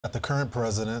The current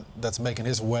president that's making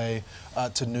his way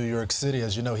to New York City.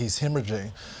 As you know, he's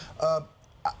hemorrhaging. I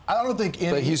don't think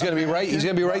any. But he's going to be right. He's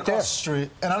going to be right there.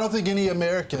 Street, and I don't think any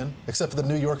American, except for the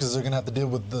New Yorkers, are going to have to deal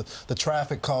with the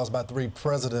traffic caused by three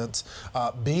presidents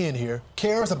being here,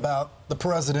 cares about the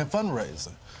president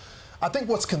fundraising. I think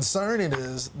what's concerning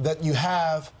is that you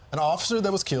have an officer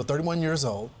that was killed, 31 years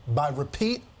old, by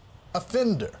repeat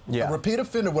offender. Yeah. A repeat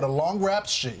offender with a long rap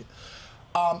sheet,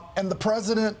 and the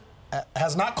president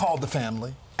has not called the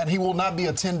family, and he will not be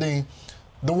attending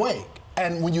the wake.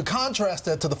 And when you contrast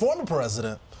that to the former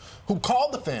president, who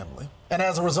called the family, and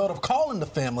as a result of calling the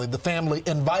family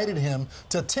invited him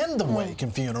to attend the wake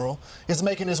and funeral, is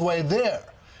making his way there.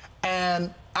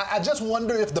 And I just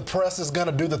wonder if the press is going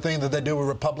to do the thing that they do with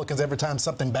Republicans every time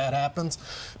something bad happens.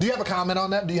 Do you have a comment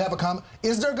on that? Do you have a comment?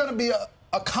 Is there going to be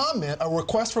a comment, a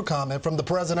request for comment from the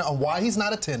president on why he's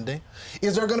not attending?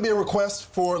 Is there going to be a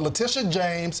request for Letitia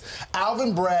James,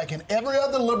 Alvin Bragg, and every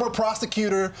other liberal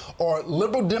prosecutor or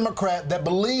liberal Democrat that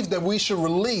believes that we should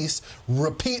release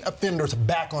repeat offenders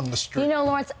back on the street? You know,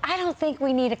 Lawrence, I don't think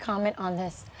we need a comment on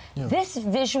this. Yeah. This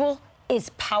visual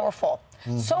is powerful.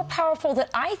 So powerful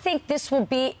that I think this will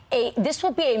be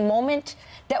a moment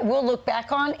that we'll look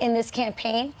back on in this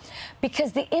campaign,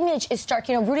 because the image is stark.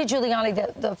 You know, Rudy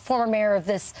Giuliani, the former mayor of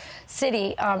this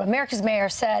city, America's mayor,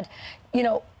 said, you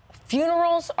know,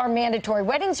 funerals are mandatory,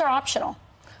 weddings are optional.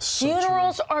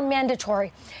 Funerals are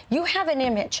mandatory. You have an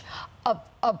image of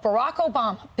Barack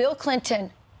Obama, Bill Clinton,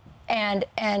 and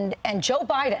Joe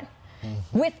Biden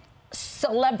with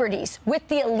celebrities, with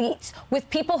the elites, with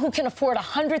people who can afford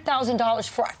 $100,000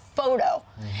 for a photo.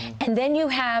 And then you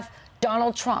have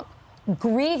Donald Trump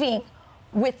grieving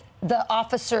with the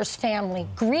officer's family,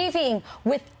 grieving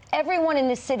with everyone in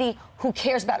the city who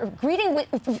cares about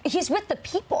it, he's with the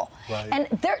people. Right. And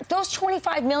those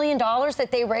 $25 million that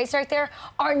they raised right there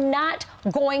are not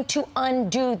going to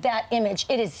undo that image.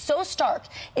 It is so stark,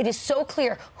 it is so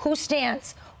clear who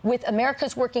stands with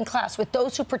America's working class, with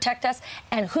those who protect us,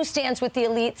 and who stands with the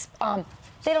elites.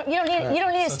 You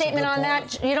don't need a statement on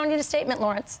that. You don't need a statement,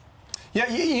 Lawrence. Yeah,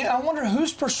 I wonder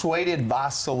who's persuaded by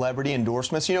celebrity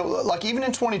endorsements. You know, like even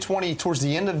in 2020, towards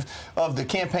the end of the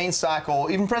campaign cycle,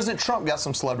 even President Trump got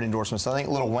some celebrity endorsements. I think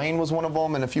Lil Wayne was one of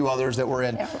them, and a few others that were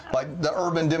in like the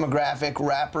urban demographic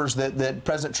rappers that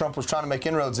President Trump was trying to make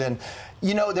inroads in.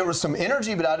 You know, there was some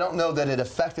energy, but I don't know that it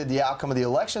affected the outcome of the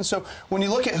election. So when you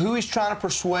look at who he's trying to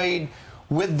persuade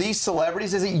with these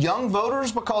celebrities, is it young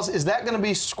voters? Because is that going to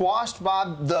be squashed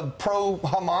by the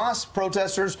pro-Hamas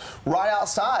protesters right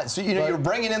outside? So, you know, you're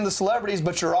bringing in the celebrities,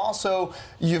 but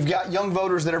you've got young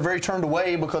voters that are very turned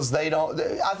away because they don't,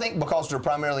 I think because they're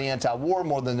primarily anti-war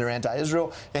more than they're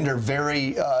anti-Israel, and they're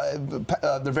very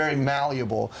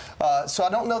malleable. So I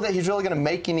don't know that he's really going to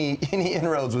make any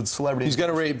inroads with celebrities. He's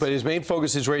going to raise, but his main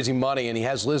focus is raising money, and he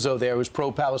has Lizzo there, who's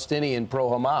pro-Palestinian,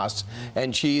 pro-Hamas,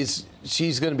 and she's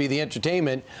going to be the entertainment,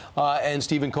 and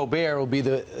Stephen Colbert will be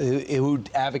who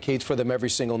advocates for them every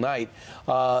single night.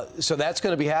 So that's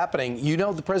going to be happening. You know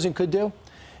what the president could do?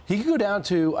 He could go down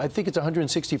to, I think it's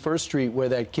 161st Street, where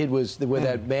that kid was, where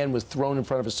that man was thrown in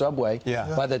front of a subway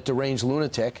by that deranged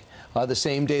lunatic. The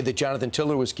same day that Jonathan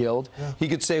Diller was killed. He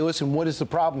could say, listen, what is the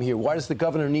problem here? Why does the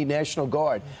governor need National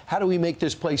Guard? How do we make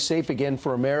this place safe again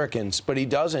for Americans? But he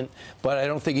doesn't, but I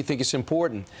don't think he thinks it's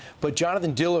important. But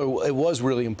Jonathan Diller, it was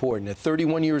really important. At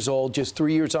 31 years old, just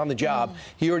 3 years on the job,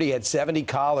 he already had 70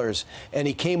 collars, and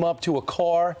he came up to a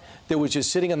car that was just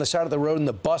sitting on the side of the road in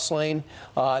the bus lane.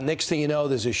 Next thing you know,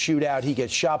 there's a shootout. He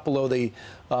gets shot below the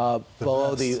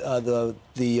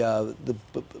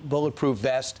bulletproof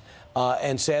vest.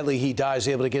 And sadly, he dies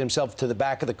able to get himself to the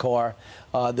back of the car.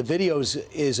 The video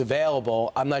is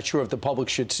available. I'm not sure if the public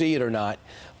should see it or not.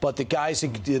 But the guys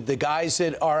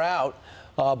that are out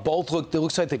both look. It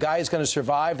looks like the guy is going to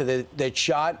survive that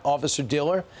shot Officer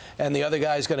Diller, and the other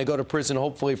guy is going to go to prison,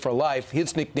 hopefully for life.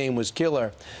 His nickname was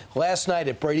Killer. Last night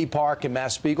at Brady Park and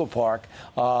Massapequa Park,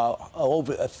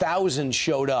 over 1,000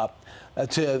 showed up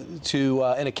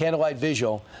in a candlelight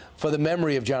vigil for the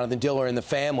memory of Jonathan Diller and the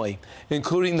family,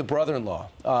 including the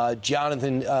brother-in-law,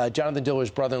 Jonathan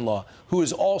Diller's brother-in-law, who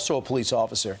is also a police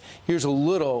officer. Here's a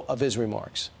little of his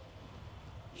remarks.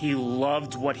 He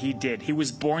loved what he did. He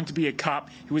was born to be a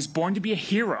cop. He was born to be a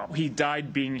hero. He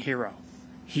died being a hero.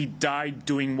 He died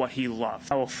doing what he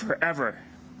loved. I will forever,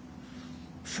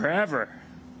 forever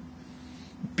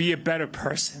be a better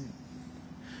person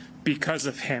because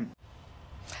of him.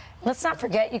 Let's not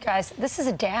forget, you guys, this is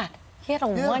a dad. He had a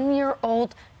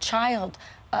one-year-old child,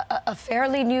 a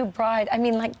fairly new bride. I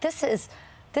mean, like, this is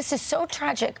so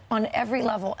tragic on every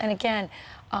level. And again,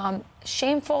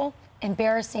 shameful,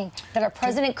 embarrassing that our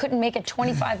president couldn't make a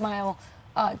 25-mile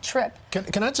trip.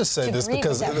 Can I just say this,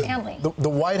 because the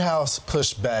White House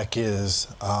pushback is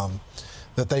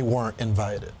that they weren't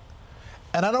invited.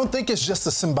 And I don't think it's just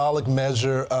a symbolic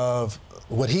measure of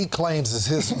what he claims is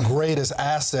his greatest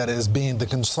asset, is being the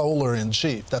consoler in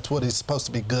chief. That's what he's supposed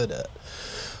to be good at.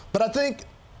 But I think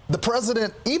the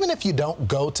president, even if you don't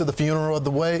go to the funeral or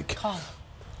the wake,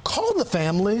 call the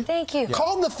family. Thank you.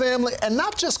 Call the family, and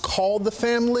not just call the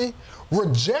family,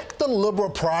 reject the liberal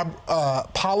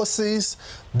policies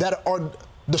that are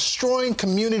destroying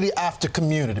community after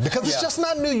community. Because it's just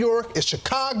not New York, it's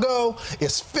Chicago,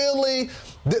 it's Philly.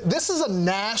 This is a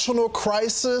national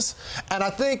crisis, and I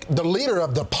think the leader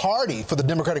of the party, for the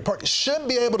Democratic Party, should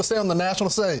be able to say on the national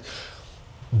stage,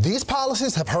 these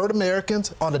policies have hurt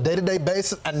Americans on a day-to-day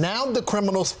basis, and now the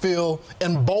criminals feel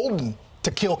emboldened to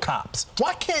kill cops.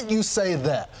 Why can't you say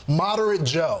that? Moderate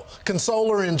Joe,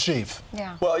 consoler in chief.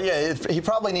 Yeah. Well, yeah, he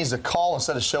probably needs to call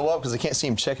instead of show up, because they can't see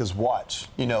him check his watch,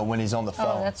 you know, when he's on the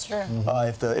phone. Oh, that's true.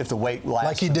 If the wait lasts.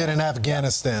 Like he did in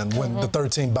Afghanistan when the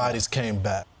 13 bodies came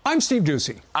back. I'm Steve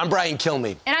Ducey. I'm Brian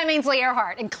Kilmeade. And I'm Ainsley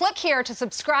Earhart. And click here to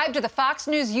subscribe to the Fox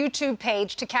News YouTube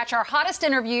page to catch our hottest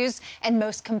interviews and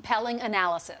most compelling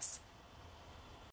analysis.